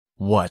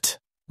What?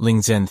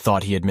 Ling Zhen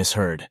thought he had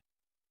misheard.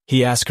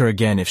 He asked her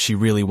again if she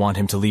really want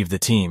him to leave the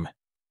team.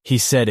 He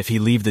said if he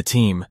leave the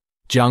team,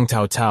 Jiang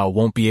Taotao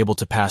won't be able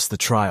to pass the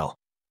trial.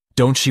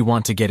 Don't she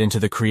want to get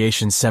into the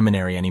creation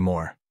seminary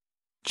anymore?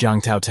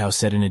 Jiang Taotao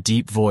said in a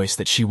deep voice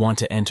that she want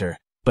to enter,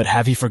 but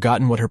have he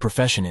forgotten what her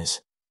profession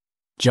is?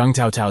 Jiang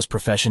Taotao's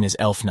profession is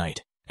elf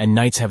knight, and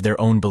knights have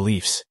their own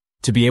beliefs.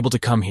 To be able to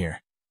come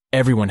here,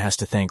 everyone has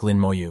to thank Lin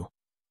Moyu.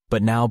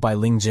 But now by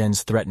Ling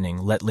Zhen's threatening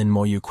let Lin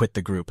Moyu quit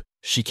the group,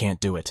 she can't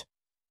do it.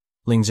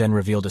 Ling Zhen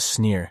revealed a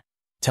sneer,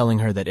 telling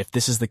her that if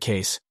this is the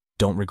case,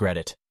 don't regret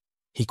it.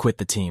 He quit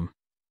the team.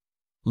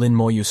 Lin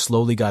Moyu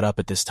slowly got up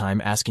at this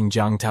time, asking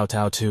Jiang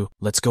Taotao to,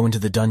 let's go into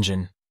the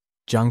dungeon.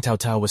 Jiang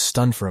Taotao was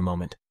stunned for a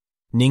moment.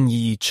 Ning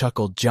Yi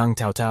chuckled Jiang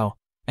Taotao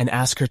and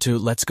asked her to,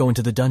 let's go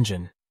into the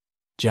dungeon.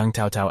 Jiang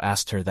Taotao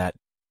asked her that,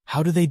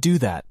 how do they do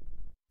that?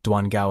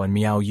 Duan Gao and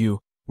Miao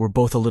Yu were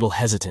both a little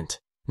hesitant,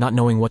 not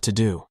knowing what to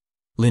do.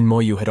 Lin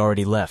Moyu had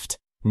already left.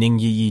 Ning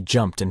Yi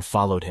jumped and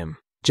followed him.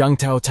 Jiang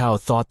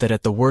Taotao thought that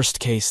at the worst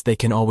case they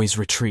can always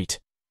retreat.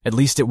 At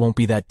least it won't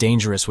be that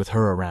dangerous with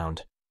her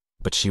around.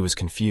 But she was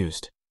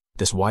confused.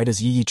 Why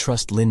does Yi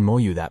trust Lin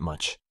Moyu that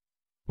much?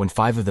 When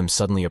 5 of them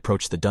suddenly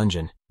approached the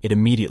dungeon, it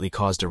immediately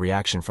caused a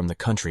reaction from the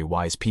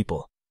country-wise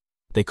people.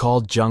 They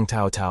called Jiang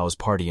Taotao's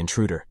party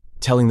intruder,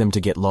 telling them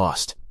to get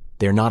lost.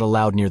 They are not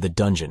allowed near the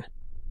dungeon.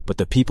 But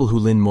the people who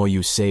Lin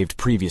Moyu saved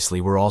previously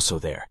were also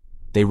there.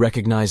 They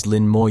recognized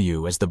Lin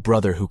Moyu as the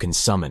brother who can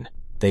summon.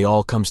 They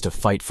all comes to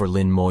fight for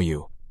Lin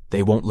Moyu.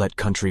 They won't let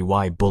Country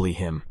Y bully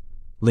him.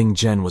 Ling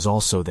Zhen was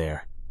also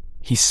there.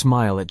 He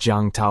smiled at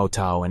Jiang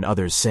Taotao and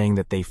others, saying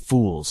that they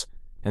fools,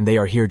 and they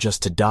are here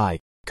just to die.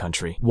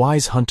 Country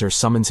Y's hunter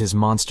summons his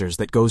monsters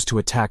that goes to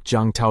attack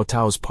Jiang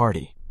Taotao's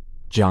party.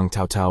 Jiang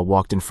Taotao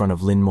walked in front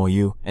of Lin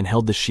Moyu and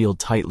held the shield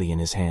tightly in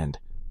his hand.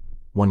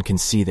 One can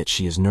see that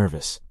she is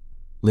nervous.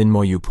 Lin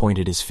Moyu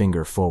pointed his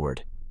finger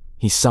forward.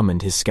 He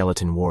summoned his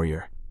skeleton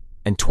warrior,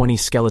 and 20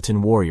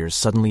 skeleton warriors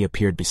suddenly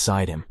appeared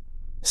beside him.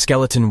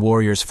 Skeleton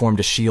warriors formed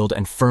a shield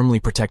and firmly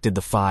protected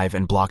the 5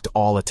 and blocked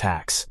all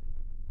attacks.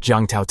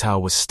 Jiang Taotao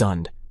was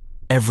stunned.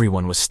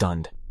 Everyone was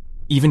stunned.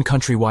 Even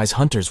country-wise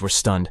hunters were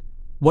stunned.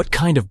 What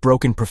kind of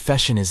broken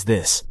profession is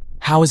this?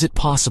 How is it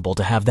possible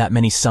to have that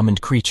many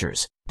summoned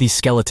creatures? These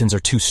skeletons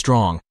are too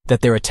strong, that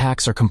their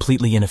attacks are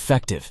completely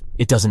ineffective.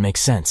 It doesn't make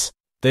sense.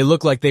 They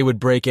look like they would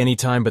break any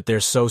time, but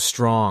they're so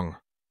strong.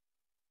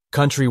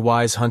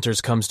 Country-wise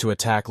hunters comes to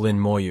attack Lin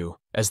Moyu,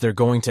 as they're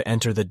going to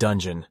enter the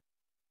dungeon.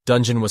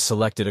 Dungeon was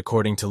selected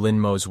according to Lin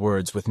Mo's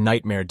words with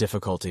nightmare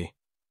difficulty.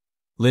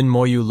 Lin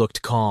Moyu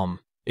looked calm,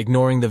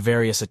 ignoring the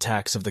various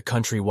attacks of the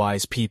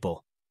country-wise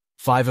people.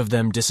 5 of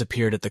them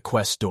disappeared at the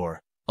quest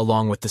door,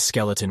 along with the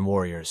skeleton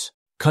warriors.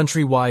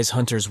 Country-wise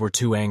hunters were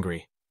too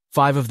angry.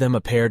 5 of them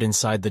appeared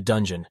inside the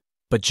dungeon,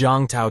 but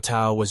Jiang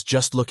Taotao was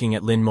just looking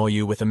at Lin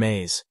Moyu with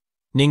amaze.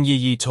 Ning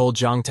Yi told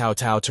Jiang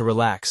Taotao to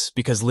relax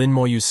because Lin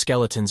Moyu's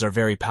skeletons are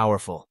very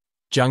powerful.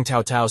 Jiang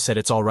Taotao said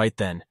it's all right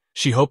then.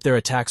 She hoped their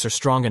attacks are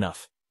strong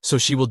enough, so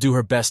she will do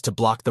her best to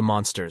block the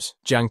monsters.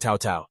 Jiang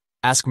Taotao,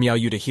 ask Miao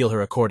Yu to heal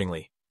her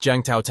accordingly.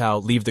 Jiang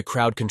Taotao, leave the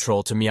crowd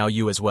control to Miao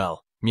Yu as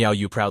well. Miao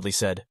Yu proudly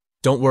said.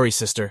 Don't worry,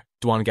 sister,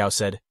 Duan Gao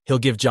said. He'll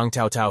give Jiang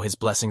Taotao his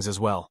blessings as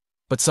well.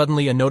 But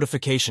suddenly a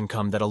notification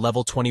come that a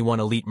level 21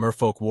 elite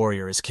merfolk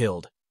warrior is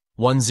killed.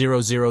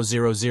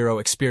 100,000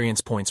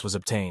 experience points was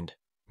obtained.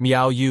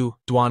 Miao Yu,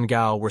 Duan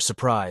Gao were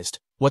surprised.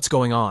 What's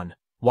going on?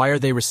 Why are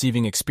they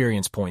receiving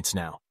experience points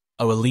now?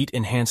 A elite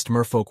enhanced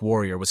merfolk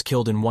warrior was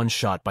killed in one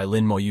shot by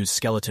Lin Moyu's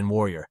skeleton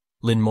warrior,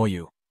 Lin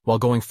Moyu, while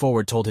going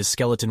forward told his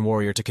skeleton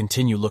warrior to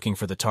continue looking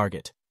for the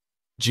target.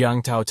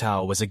 Jiang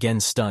Taotao was again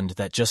stunned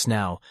that just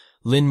now,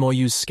 Lin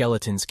Moyu's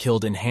skeletons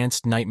killed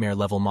enhanced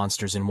nightmare-level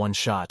monsters in one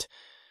shot.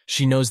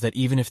 She knows that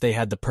even if they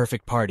had the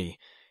perfect party,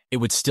 it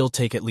would still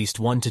take at least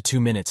 1 to 2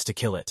 minutes to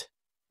kill it.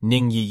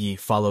 Ning Yi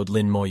followed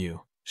Lin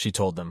Moyu, she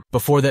told them.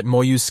 Before that,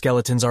 Moyu's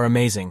skeletons are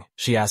amazing,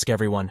 she asked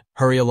everyone.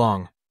 Hurry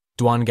along.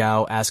 Duan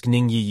Gao asked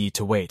Ning Yi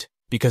to wait,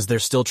 because they're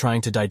still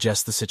trying to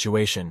digest the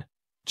situation.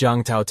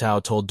 Jiang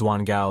Taotao told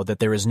Duan Gao that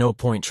there is no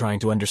point trying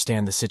to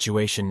understand the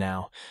situation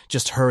now.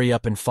 Just hurry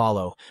up and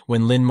follow.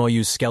 When Lin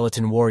Moyu's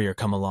skeleton warrior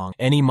come along,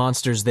 any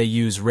monsters they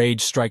use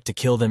rage strike to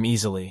kill them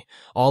easily.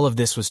 All of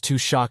this was too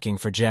shocking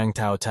for Jiang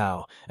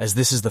Taotao, as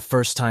this is the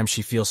first time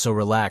she feels so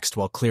relaxed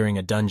while clearing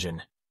a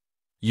dungeon.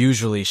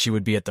 Usually she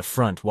would be at the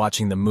front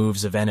watching the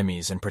moves of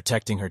enemies and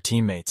protecting her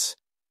teammates.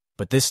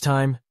 But this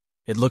time,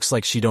 it looks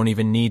like she don't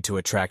even need to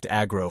attract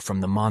aggro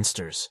from the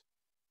monsters.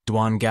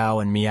 Duan Gao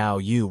and Miao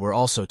Yu were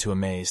also too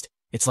amazed.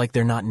 It's like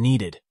they're not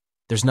needed.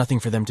 There's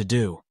nothing for them to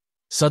do.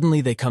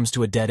 Suddenly they comes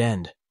to a dead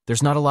end.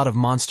 There's not a lot of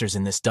monsters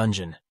in this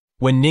dungeon.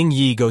 When Ning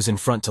Yi goes in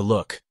front to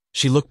look,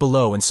 she looked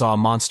below and saw a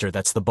monster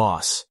that's the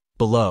boss.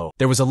 Below,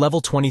 there was a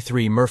level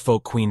 23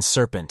 merfolk queen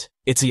serpent.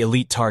 It's the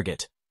elite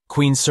target.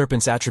 Queen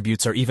Serpent's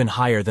attributes are even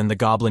higher than the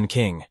Goblin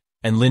King,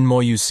 and Lin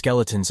Moyu's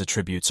skeleton's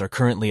attributes are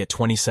currently at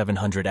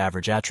 2700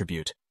 average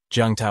attribute.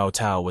 Jiang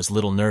Taotao was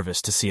little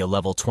nervous to see a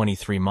level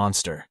 23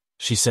 monster.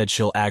 She said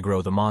she'll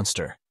aggro the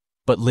monster.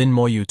 But Lin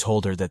Moyu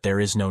told her that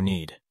there is no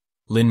need.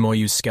 Lin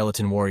Moyu's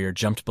skeleton warrior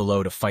jumped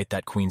below to fight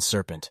that Queen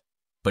Serpent.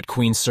 But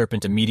Queen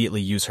Serpent immediately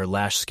used her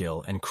lash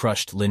skill and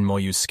crushed Lin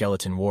Moyu's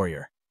skeleton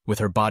warrior. With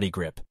her body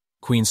grip,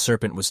 Queen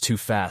Serpent was too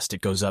fast. It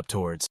goes up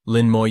towards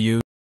Lin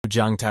Moyu.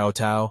 Zhang Tao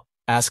Tao,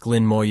 ask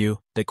Lin Moyu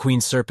that Queen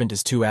Serpent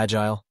is too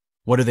agile.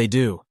 What do they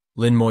do?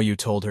 Lin Moyu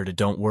told her to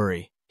don't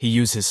worry. He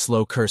used his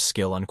slow curse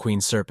skill on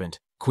Queen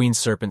Serpent. Queen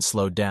Serpent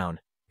slowed down.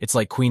 It's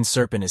like Queen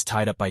Serpent is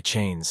tied up by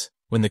chains.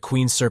 When the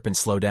Queen Serpent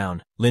slowed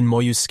down, Lin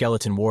Moyu's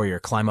skeleton warrior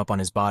climb up on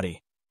his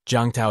body.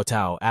 Zhang Tao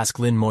Tao asked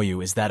Lin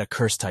Moyu, is that a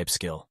curse type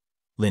skill?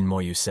 Lin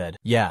Moyu said,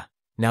 yeah.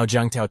 Now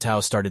Zhang Tao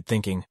Tao started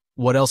thinking,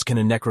 what else can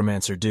a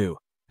necromancer do?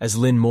 As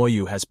Lin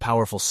Moyu has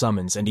powerful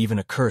summons and even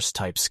a curse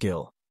type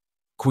skill.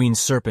 Queen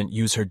Serpent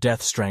used her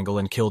death strangle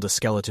and killed a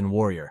skeleton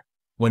warrior.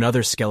 When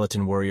other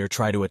skeleton warrior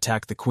tried to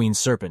attack the Queen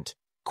Serpent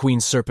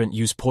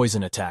used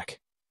poison attack.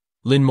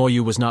 Lin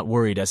Moyu was not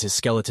worried as his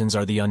skeletons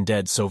are the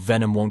undead, so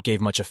venom won't give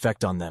much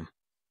effect on them.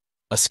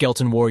 A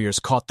skeleton warriors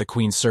caught the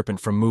Queen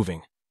Serpent from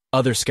moving.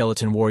 Other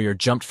skeleton warrior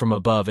jumped from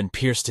above and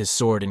pierced his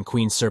sword in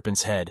Queen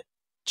Serpent's head.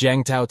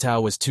 Zhang Tao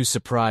Tao was too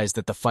surprised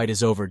that the fight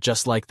is over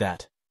just like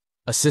that.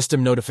 A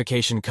system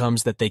notification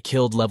comes that they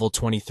killed level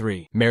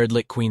 23,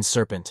 Meridlit Queen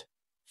Serpent.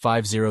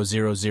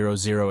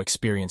 50000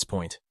 experience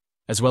point,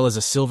 as well as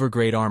a silver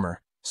grade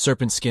armor,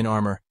 serpent skin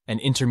armor, and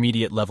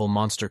intermediate level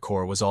monster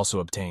core was also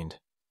obtained.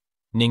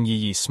 Ning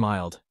Yi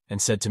smiled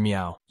and said to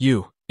Miao,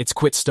 it's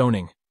quit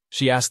stoning.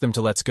 She asked them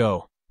to let's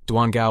go.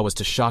 Duan Gao was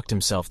too shocked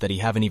himself that he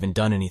haven't even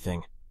done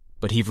anything,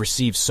 but he've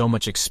received so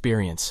much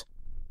experience.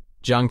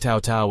 Zhang Tao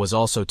Tao was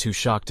also too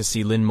shocked to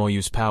see Lin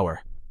Moyu's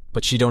power,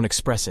 but she don't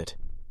express it.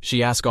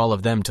 She asked all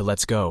of them to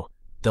let's go.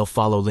 They'll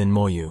follow Lin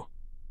Moyu.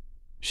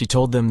 She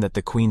told them that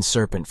the Queen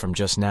Serpent from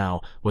just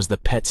now was the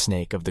pet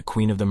snake of the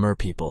Queen of the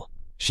Merpeople.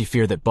 She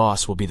feared that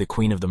Boss will be the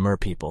Queen of the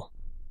Merpeople.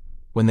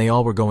 When they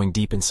all were going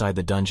deep inside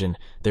the dungeon,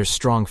 there's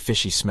strong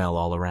fishy smell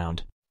all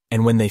around.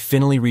 And when they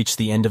finally reached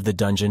the end of the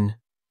dungeon,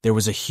 there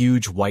was a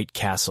huge white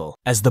castle.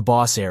 As the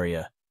boss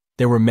area,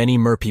 there were many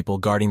merpeople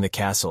guarding the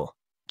castle.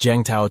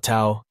 Zhang Tao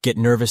Tao get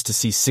nervous to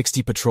see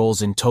 60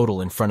 patrols in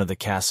total in front of the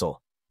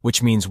castle,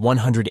 which means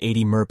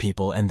 180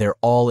 merpeople, and they're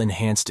all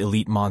enhanced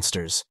elite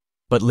monsters.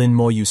 But Lin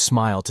Moyu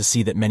smiled to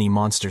see that many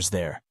monsters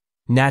there.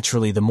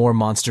 Naturally, the more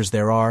monsters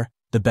there are,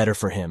 the better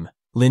for him.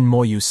 Lin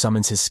Moyu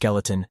summons his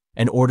skeleton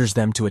and orders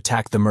them to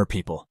attack the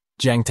merpeople.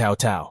 Zhang Tao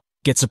Tao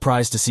gets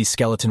surprised to see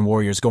skeleton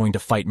warriors going to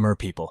fight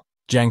merpeople.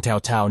 Zhang Tao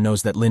Tao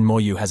knows that Lin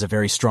Moyu has a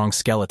very strong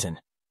skeleton,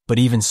 but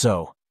even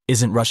so,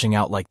 isn't rushing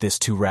out like this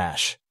too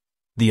rash.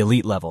 The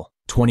elite level,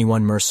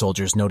 21 mer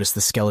soldiers notice the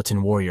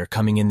skeleton warrior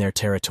coming in their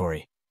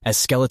territory. As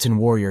skeleton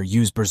warrior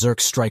use berserk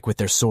strike with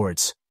their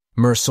swords,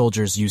 mer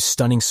soldiers use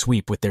stunning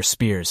sweep with their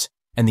spears,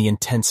 and the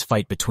intense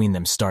fight between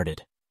them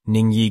started.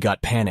 Ning Yi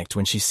got panicked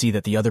when she see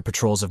that the other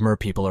patrols of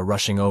merpeople are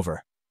rushing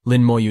over.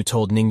 Lin Moyu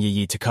told Ning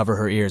Yi to cover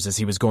her ears as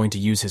he was going to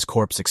use his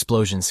corpse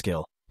explosion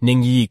skill.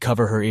 Ning Yi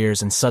covered her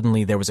ears and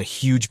suddenly there was a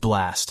huge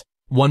blast.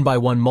 One by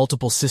one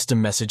multiple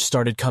system message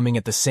started coming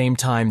at the same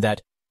time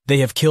that they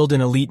have killed an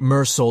elite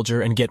mer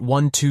soldier and get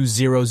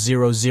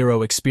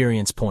 12000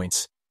 experience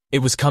points. It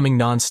was coming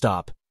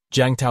non-stop.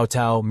 Zhang Tao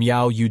Tao,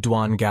 Miao Yu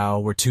Duan Gao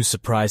were too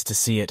surprised to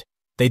see it.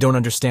 They don't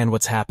understand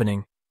what's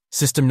happening.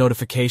 System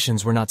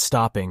notifications were not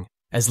stopping,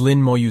 as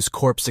Lin Moyu's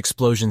corpse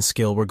explosion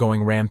skill were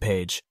going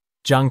rampage.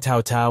 Zhang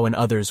Tao Tao and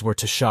others were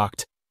too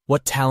shocked.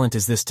 What talent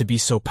is this to be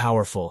so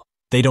powerful?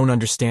 They don't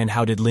understand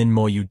how did Lin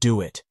Moyu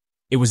do it.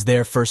 It was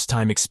their first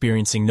time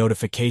experiencing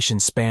notification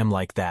spam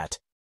like that.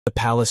 The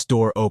palace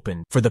door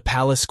opened. For the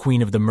palace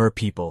queen of the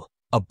merpeople,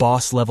 a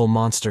boss-level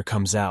monster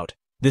comes out.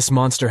 This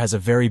monster has a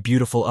very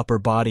beautiful upper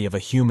body of a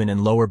human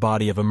and lower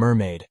body of a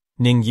mermaid.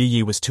 Ning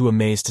Yi was too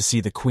amazed to see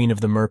the queen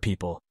of the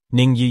merpeople.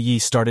 Ning Yi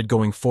started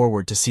going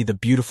forward to see the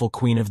beautiful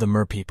queen of the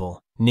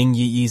merpeople. Ning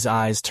Yi's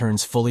eyes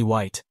turns fully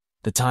white.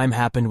 The time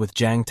happened with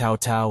Zhang Tao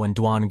Tao and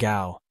Duan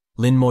Gao.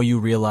 Lin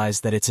Moyu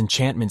realized that its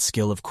enchantment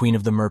skill of Queen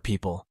of the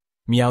Merpeople.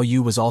 Miao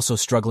Yu was also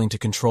struggling to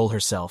control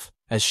herself,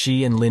 as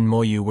she and Lin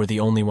Moyu were the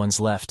only ones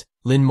left.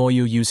 Lin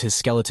Moyu used his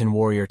skeleton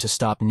warrior to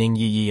stop Ning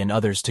Yi and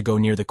others to go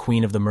near the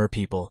Queen of the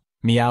Merpeople.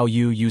 Miao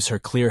Yu used her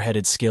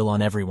clear-headed skill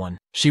on everyone.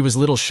 She was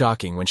little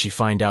shocking when she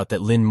found out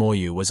that Lin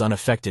Moyu was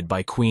unaffected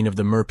by Queen of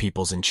the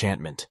Merpeople's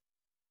enchantment.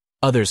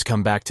 Others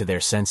come back to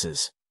their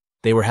senses.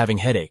 They were having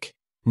headache.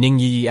 Ning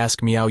Yi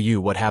asked Miao Yu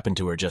what happened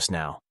to her just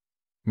now.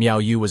 Miao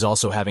Yu was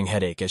also having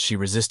headache as she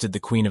resisted the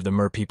Queen of the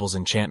Merpeople's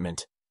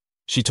enchantment.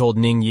 She told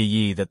Ning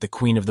Yi that the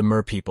Queen of the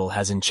Merpeople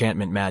has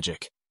enchantment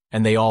magic,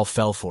 and they all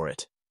fell for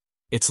it.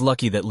 It's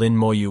lucky that Lin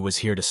Moyu was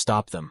here to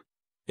stop them.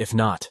 If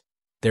not,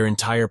 their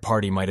entire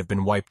party might have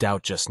been wiped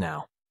out just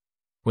now.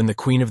 When the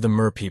Queen of the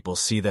Merpeople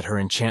see that her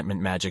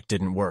enchantment magic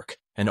didn't work,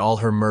 and all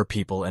her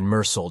merpeople and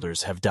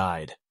mersoldiers have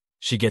died,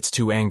 she gets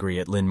too angry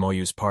at Lin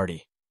Moyu's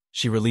party.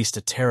 She released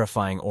a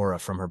terrifying aura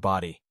from her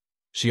body.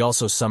 She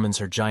also summons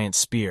her giant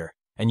spear,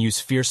 and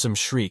use fearsome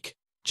shriek.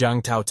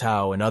 Zhang Tao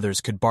Tao and others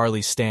could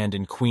barely stand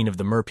in Queen of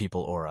the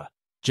Merpeople aura.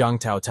 Zhang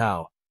Tao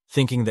Tao,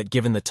 thinking that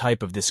given the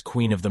type of this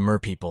Queen of the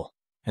Merpeople,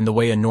 and the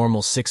way a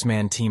normal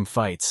 6-man team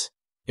fights,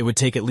 It would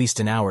take at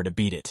least an hour to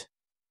beat it.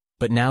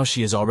 But now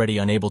she is already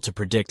unable to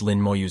predict Lin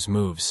Moyu's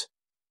moves.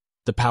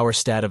 The power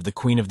stat of the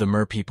Queen of the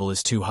Merpeople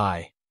is too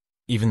high.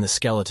 Even the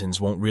skeletons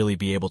won't really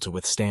be able to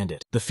withstand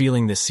it. The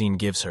feeling this scene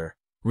gives her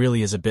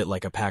really is a bit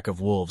like a pack of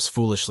wolves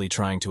foolishly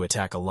trying to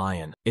attack a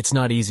lion. It's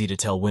not easy to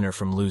tell winner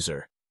from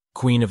loser.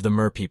 Queen of the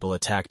Merpeople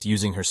attacked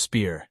using her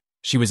spear.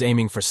 She was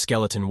aiming for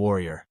Skeleton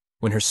Warrior,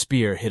 when her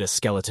spear hit a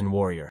skeleton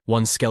warrior.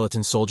 One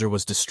skeleton soldier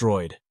was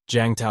destroyed.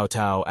 Zhang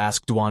Taotao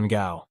asked Duan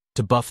Gao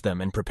to buff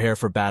them and prepare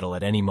for battle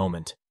at any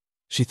moment.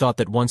 She thought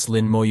that once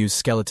Lin Moyu's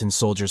skeleton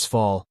soldiers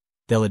fall,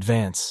 they'll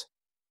advance.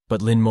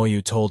 But Lin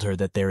Moyu told her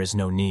that there is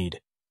no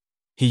need.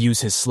 He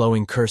used his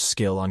slowing curse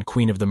skill on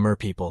Queen of the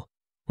Merpeople.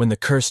 When the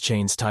curse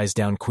chains ties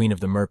down Queen of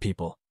the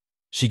Merpeople,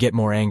 she get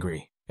more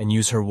angry and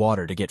use her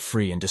water to get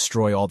free and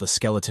destroy all the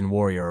skeleton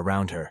warrior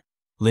around her.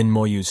 Lin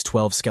Moyu's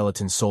 12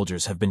 skeleton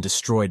soldiers have been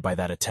destroyed by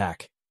that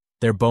attack.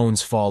 Their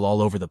bones fall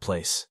all over the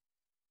place.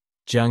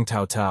 Zhang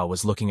Taotao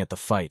was looking at the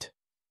fight.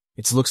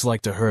 It looks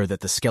like to her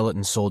that the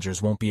skeleton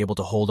soldiers won't be able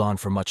to hold on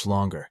for much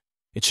longer.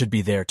 It should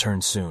be their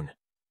turn soon.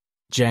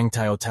 Zhang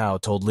Taotao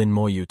told Lin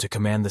Moyu to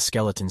command the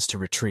skeletons to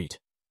retreat.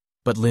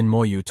 But Lin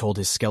Moyu told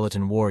his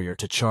skeleton warrior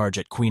to charge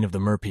at Queen of the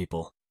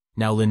Merpeople.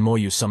 Now Lin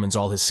Moyu summons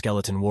all his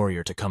skeleton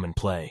warrior to come and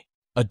play.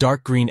 A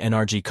dark green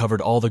energy covered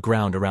all the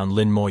ground around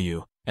Lin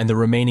Moyu, and the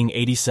remaining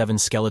 87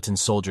 skeleton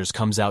soldiers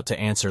comes out to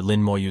answer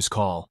Lin Moyu's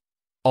call.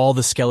 All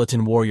the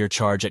skeleton warrior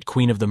charge at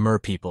Queen of the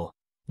Merpeople.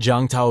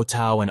 Zhang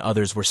Taotao and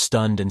others were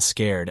stunned and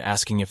scared,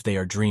 asking if they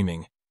are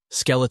dreaming.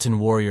 Skeleton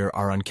warrior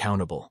are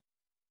uncountable.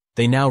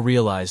 They now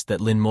realized that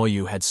Lin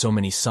Moyu had so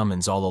many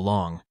summons all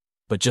along,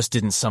 but just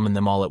didn't summon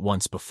them all at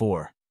once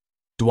before.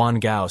 Duan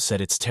Gao said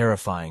it's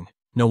terrifying.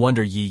 No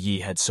wonder Yi Yi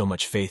had so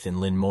much faith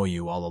in Lin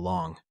Moyu all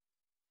along.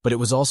 But it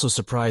was also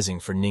surprising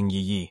for Ning Yi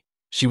Yi.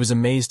 She was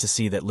amazed to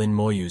see that Lin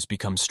Moyu's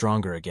become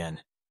stronger again,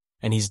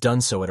 and he's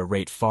done so at a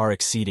rate far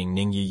exceeding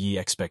Ning Yi Yi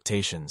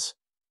expectations.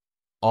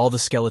 All the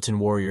skeleton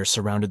warriors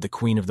surrounded the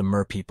Queen of the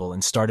Merpeople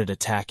and started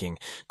attacking.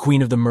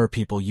 Queen of the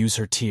Merpeople use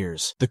her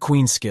tears. The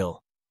Queen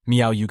skill.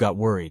 Miao Yu got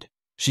worried.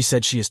 She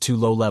said she is too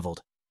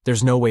low-leveled.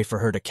 There's no way for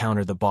her to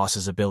counter the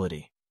boss's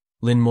ability.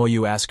 Lin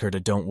Moyu asked her to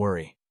don't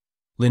worry.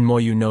 Lin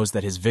Moyu knows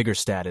that his vigor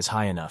stat is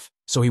high enough,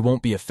 so he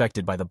won't be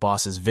affected by the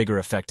boss's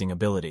vigor-affecting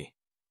ability.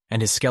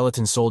 And his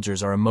skeleton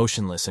soldiers are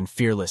emotionless and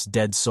fearless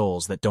dead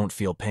souls that don't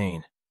feel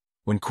pain.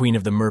 When Queen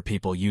of the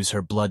Merpeople used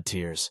her blood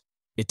tears,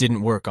 it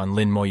didn't work on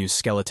Lin Moyu's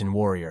skeleton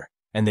warrior,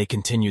 and they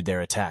continued their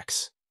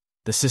attacks.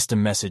 The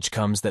system message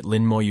comes that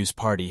Lin Moyu's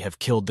party have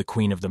killed the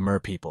Queen of the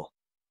Merpeople.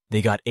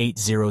 They got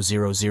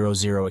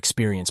 8,000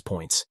 experience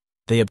points.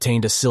 They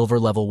obtained a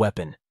silver-level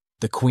weapon,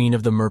 the Queen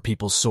of the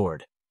Merpeople's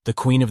sword, the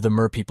Queen of the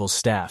Merpeople's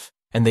staff,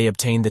 and they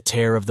obtained the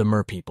Tear of the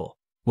Merpeople.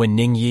 When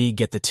Ning Yi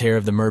get the Tear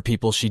of the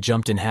Merpeople, she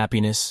jumped in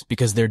happiness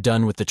because they're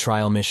done with the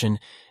trial mission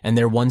and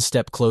they're one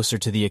step closer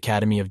to the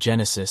Academy of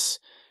Genesis.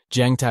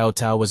 Zhang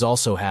Taotao was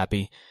also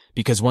happy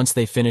because once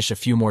they finish a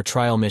few more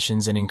trial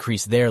missions and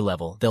increase their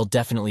level, they'll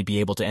definitely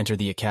be able to enter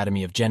the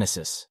Academy of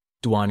Genesis.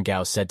 Duan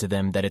Gao said to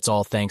them that it's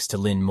all thanks to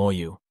Lin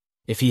Moyu.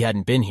 If he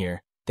hadn't been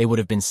here, they would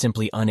have been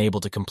simply unable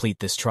to complete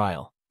this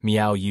trial.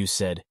 Miao Yu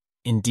said,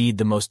 indeed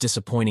the most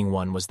disappointing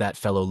one was that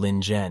fellow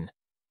Lin Zhen.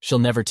 She'll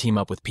never team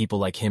up with people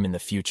like him in the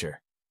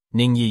future.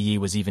 Ning Yi Yi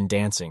was even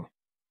dancing.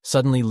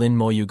 Suddenly Lin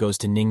Moyu goes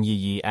to Ning Yi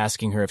Yi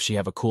asking her if she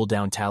have a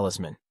cooldown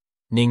talisman.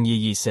 Ning Yi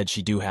Yi said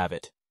she do have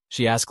it.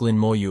 She asked Lin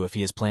Moyu if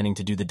he is planning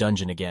to do the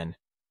dungeon again.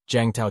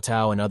 Zhang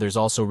Taotao and others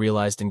also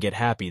realized and get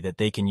happy that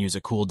they can use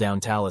a cooldown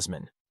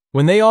talisman.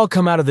 When they all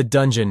come out of the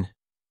dungeon,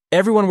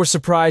 everyone were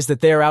surprised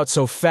that they are out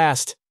so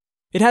fast.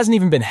 It hasn't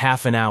even been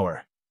half an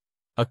hour.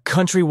 A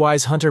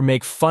country-wise hunter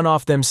make fun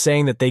off them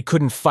saying that they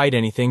couldn't fight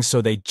anything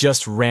so they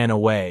just ran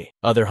away.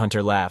 Other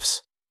hunter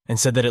laughs and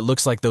said that it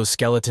looks like those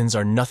skeletons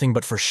are nothing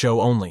but for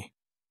show only.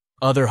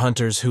 Other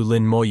hunters who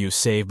Lin Moyu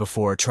saved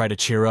before try to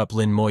cheer up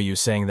Lin Moyu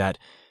saying that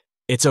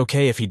it's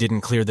okay if he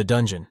didn't clear the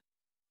dungeon.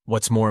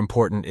 What's more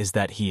important is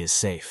that he is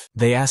safe.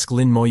 They ask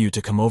Lin Moyu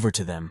to come over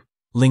to them.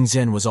 Ling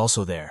Zhen was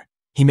also there.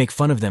 He make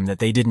fun of them that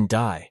they didn't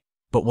die.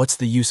 But what's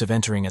the use of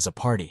entering as a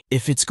party?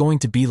 If it's going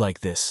to be like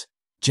this,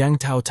 Zhang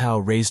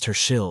Taotao raised her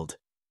shield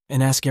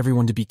and asked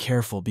everyone to be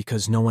careful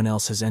because no one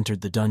else has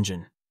entered the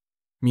dungeon.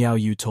 Miao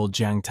Yu told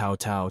Zhang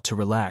Taotao to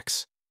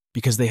relax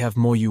because they have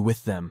Moyu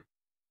with them.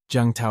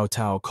 Zhang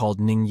Taotao called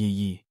Ning Yi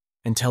Yi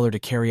and tell her to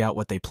carry out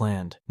what they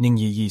planned. Ning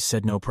Yi Yi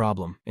said no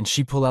problem, and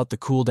she pulled out the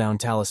cooldown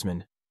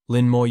talisman.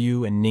 Lin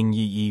Moyu and Ning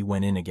Yi Yi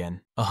went in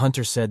again. A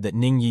hunter said that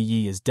Ning Yi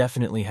Yi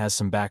definitely has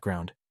some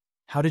background.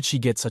 How did she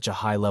get such a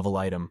high-level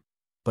item?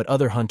 But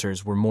other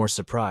hunters were more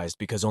surprised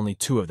because only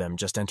 2 of them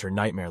just enter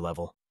nightmare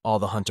level. All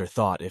the hunter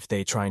thought if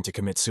they trying to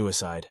commit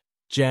suicide.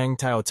 Zhang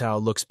Taotao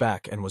looks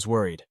back and was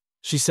worried.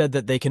 She said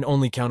that they can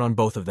only count on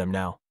both of them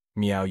now.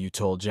 Miao Yu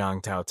told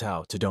Zhang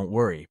Taotao to don't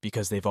worry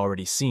because they've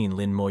already seen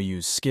Lin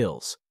Moyu's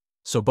skills.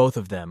 So both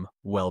of them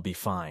will be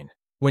fine.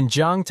 When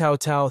Zhang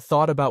Taotao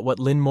thought about what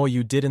Lin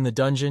Moyu did in the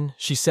dungeon,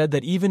 she said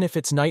that even if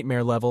it's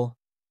nightmare level,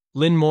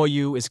 Lin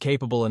Moyu is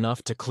capable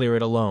enough to clear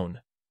it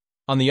alone.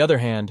 On the other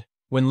hand,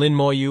 When Lin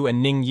Moyu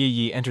and Ning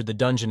Yiyi entered the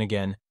dungeon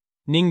again,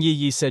 Ning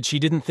Yiyi said she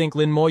didn't think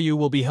Lin Moyu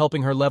will be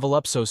helping her level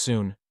up so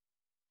soon.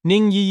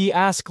 Ning Yiyi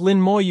asked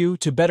Lin Moyu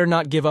to better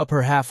not give up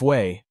her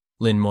halfway.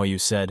 Lin Moyu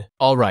said,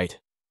 "All right."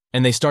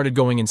 And they started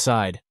going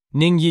inside.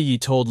 Ning Yiyi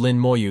told Lin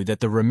Moyu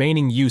that the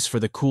remaining use for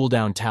the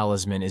cooldown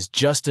talisman is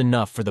just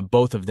enough for the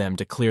both of them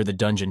to clear the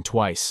dungeon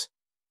twice.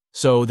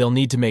 So they'll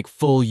need to make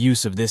full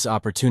use of this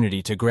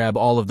opportunity to grab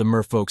all of the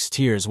merfolk's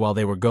tears while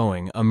they were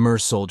going. A mer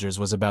soldiers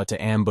was about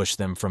to ambush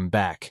them from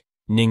back.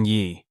 Ning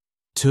Yi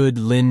told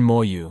Lin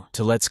Moyu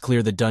to let's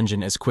clear the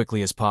dungeon as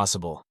quickly as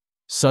possible.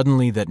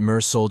 Suddenly that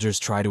mer soldiers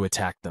try to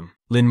attack them.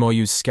 Lin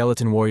Moyu's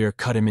skeleton warrior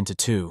cut him into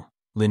two.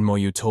 Lin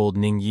Moyu told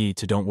Ning Yi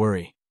to don't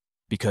worry,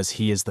 because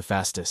he is the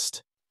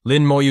fastest.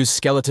 Lin Moyu's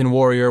skeleton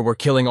warrior were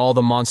killing all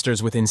the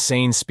monsters with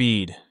insane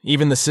speed.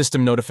 Even the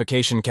system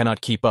notification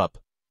cannot keep up.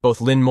 Both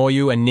Lin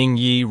Moyu and Ning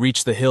Yi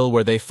reach the hill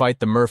where they fight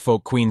the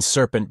merfolk queen's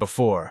serpent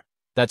before.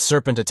 That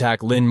serpent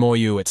attacked Lin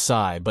Moyu at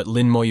Sai, but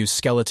Lin Moyu's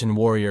skeleton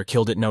warrior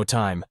killed it no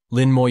time.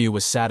 Lin Moyu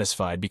was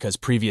satisfied because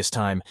previous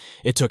time,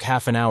 it took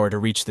half an hour to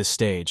reach this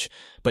stage,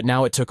 but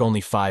now it took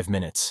only 5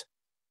 minutes.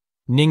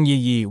 Ning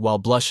Yiyi, while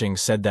blushing,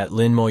 said that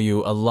Lin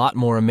Moyu a lot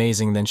more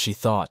amazing than she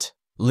thought.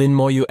 Lin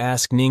Moyu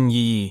asked Ning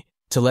Yiyi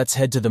to let's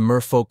head to the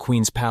merfolk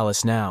queen's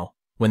palace now.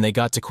 When they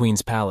got to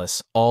Queen's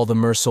palace, all the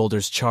mer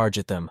soldiers charge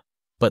at them.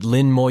 But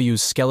Lin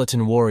Moyu's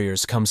skeleton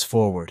warriors comes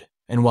forward,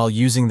 and while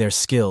using their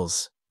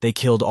skills, they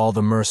killed all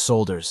the mer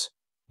soldiers.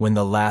 When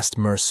the last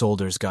mer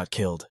soldiers got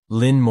killed,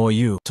 Lin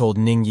Moyu told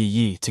Ning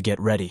Yiyi to get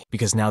ready,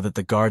 because now that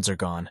the guards are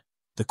gone,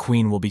 the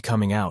queen will be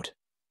coming out.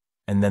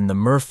 And then the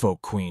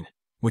merfolk queen,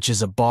 which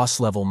is a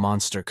boss-level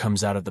monster,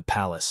 comes out of the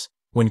palace.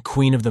 When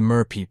Queen of the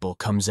Mer People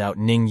comes out,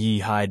 Ning Yi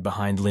hide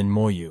behind Lin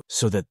Moyu,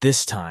 so that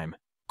this time,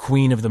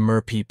 Queen of the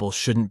Mer People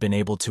shouldn't been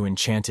able to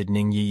enchanted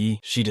Ning Yiyi.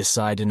 She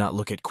decided to not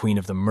look at Queen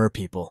of the Mer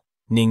People.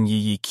 Ning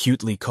Yiyi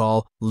cutely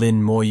called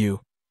Lin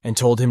Moyu and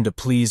told him to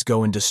please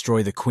go and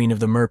destroy the Queen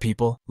of the Mer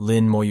People.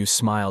 Lin Moyu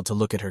smiled to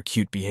look at her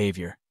cute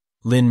behavior.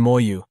 Lin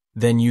Moyu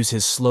then used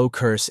his slow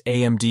curse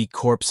AMD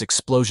corpse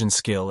explosion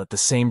skill at the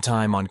same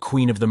time on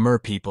Queen of the Mer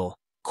People.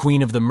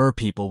 Queen of the Mer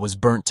People was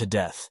burnt to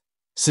death.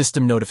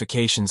 System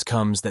notifications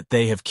comes that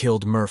they have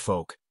killed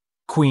merfolk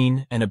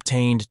queen and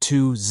obtained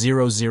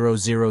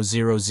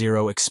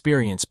 2,000,000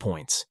 experience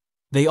points.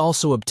 They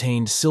also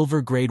obtained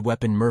silver grade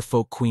weapon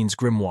merfolk queen's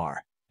grimoire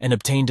and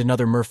obtained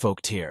another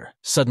merfolk tier.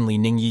 Suddenly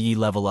Ning Yiyi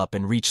level up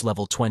and reach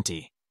level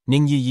 20.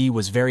 Ning Yiyi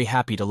was very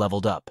happy to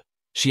leveled up.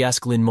 She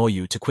asked Lin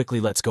Moyu to quickly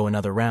let's go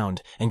another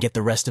round and get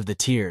the rest of the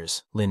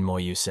tiers. Lin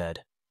Moyu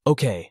said,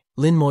 "Okay."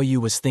 Lin Moyu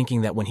was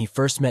thinking that when he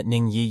first met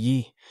Ning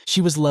Yiyi,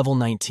 she was level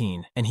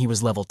 19 and he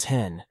was level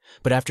 10,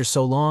 but after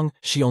so long,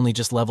 she only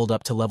just leveled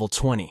up to level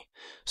 20.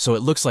 So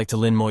it looks like to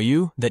Lin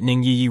Moyu that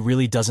Ning Yiyi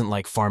really doesn't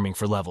like farming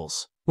for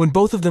levels. When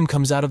both of them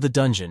comes out of the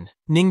dungeon,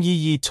 Ning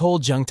Yiyi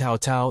told Zhang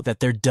Taotao that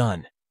they're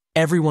done.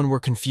 Everyone were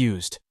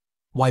confused.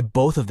 Why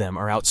both of them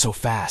are out so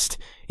fast?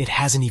 It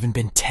hasn't even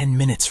been 10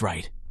 minutes,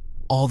 right?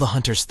 All the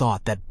hunters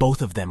thought that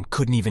both of them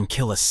couldn't even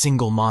kill a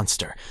single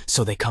monster,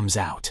 so they comes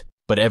out.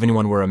 But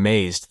everyone were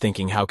amazed,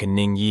 thinking how can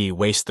Ning Yi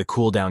waste the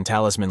cooldown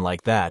talisman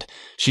like that?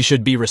 She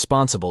should be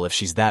responsible if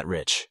she's that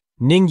rich.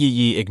 Ning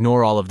Yi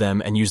ignore all of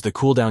them and use the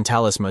cooldown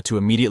talisman to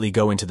immediately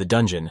go into the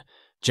dungeon.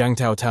 Zhang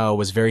Taotao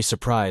was very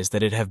surprised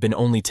that it have been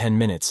only 10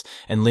 minutes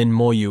and Lin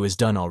Moyu is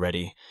done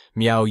already.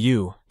 Miao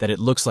Yu, that it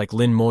looks like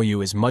Lin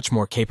Moyu is much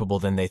more capable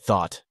than they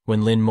thought.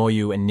 When Lin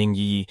Moyu and Ning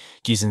Yi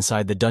gees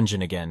inside the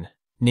dungeon again,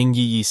 Ning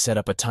Yi set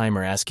up a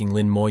timer asking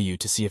Lin Moyu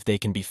to see if they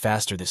can be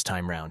faster this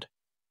time round.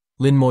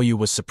 Lin Moyu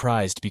was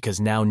surprised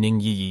because now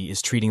Ning Yiyi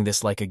is treating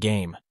this like a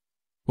game.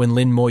 When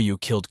Lin Moyu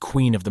killed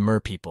Queen of the Mer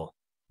People,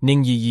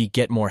 Ning Yiyi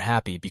get more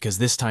happy because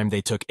this time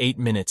they took 8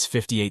 minutes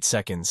 58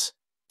 seconds,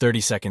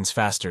 30 seconds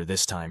faster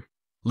this time.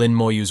 Lin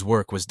Moyu's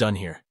work was done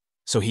here,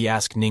 so he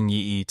asked Ning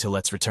Yiyi to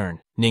let's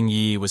return. Ning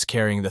Yiyi was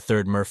carrying the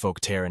third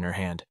merfolk tear in her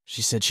hand.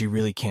 She said she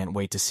really can't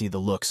wait to see the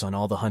looks on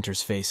all the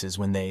hunters' faces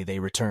when they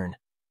return.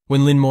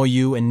 When Lin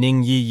Moyu and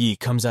Ning Yiyi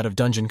comes out of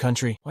dungeon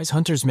country, wise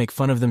hunters make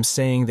fun of them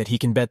saying that he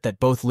can bet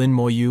that both Lin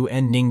Moyu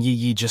and Ning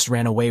Yiyi just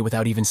ran away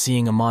without even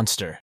seeing a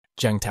monster.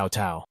 Zhang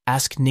Taotao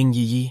asked Ning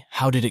Yiyi,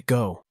 how did it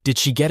go? Did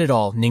she get it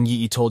all? Ning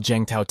Yiyi told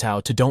Zhang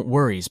Taotao to don't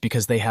worries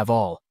because they have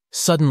all.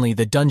 Suddenly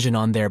the dungeon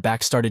on their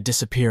back started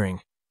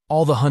disappearing.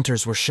 All the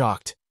hunters were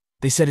shocked.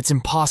 They said it's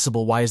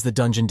impossible, why is the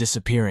dungeon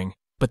disappearing?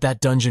 But that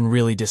dungeon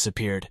really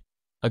disappeared.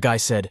 A guy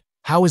said,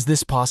 how is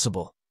this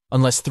possible?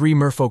 Unless 3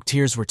 merfolk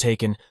tears were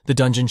taken, the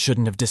dungeon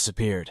shouldn't have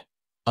disappeared.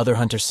 Other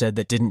hunters said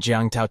that didn't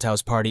Zhang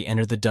Taotao's party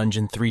enter the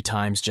dungeon 3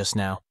 times just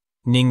now?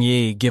 Ning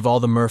Yi give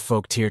all the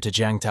merfolk tear to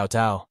Zhang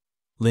Taotao.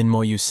 Lin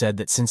Moyu said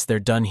that since they're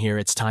done here,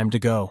 it's time to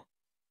go.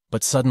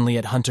 But suddenly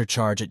at hunter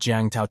charge at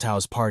Zhang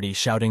Taotao's party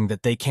shouting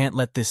that they can't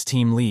let this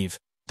team leave.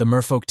 The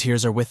merfolk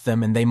tears are with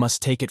them and they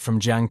must take it from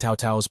Zhang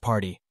Taotao's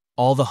party.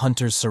 All the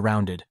hunters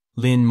surrounded.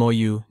 Lin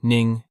Moyu,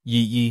 Ning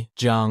Yiyi,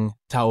 Zhang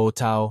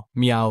Taotao,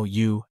 Miao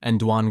Yu,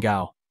 and Duan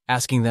Gao,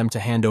 asking them to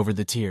hand over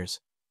the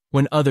tears.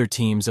 When other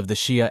teams of the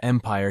Xia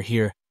Empire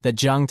hear that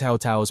Jiang Tao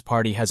Tao's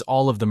party has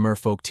all of the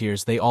merfolk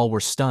tears. They all were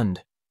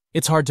stunned.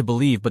 It's hard to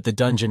believe, but the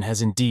dungeon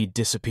has indeed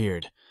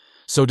disappeared.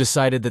 So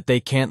decided that they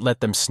can't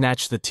let them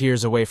snatch the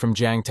tears away from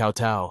Jiang Tao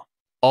Tao.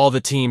 All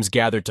the teams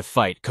gathered to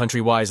fight.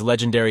 Countrywise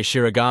legendary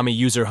Shirogami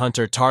user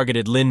Hunter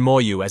targeted Lin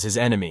Moyu as his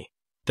enemy.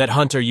 That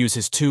Hunter used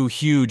his 2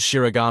 huge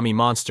Shirogami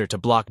monster to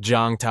block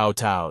Jiang Tao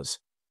Tao's.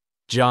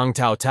 Jiang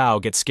Tao Tao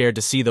gets scared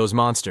to see those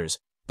monsters,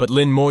 but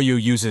Lin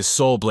Moyu uses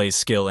Soul Blaze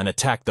skill and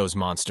attacked those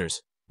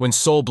monsters. When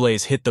Soul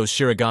Blaze hit those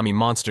Shirogami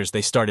monsters,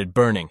 they started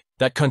burning.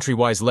 That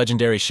countrywise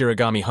legendary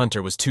Shirogami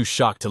Hunter was too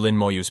shocked to Lin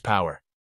Moyu's power.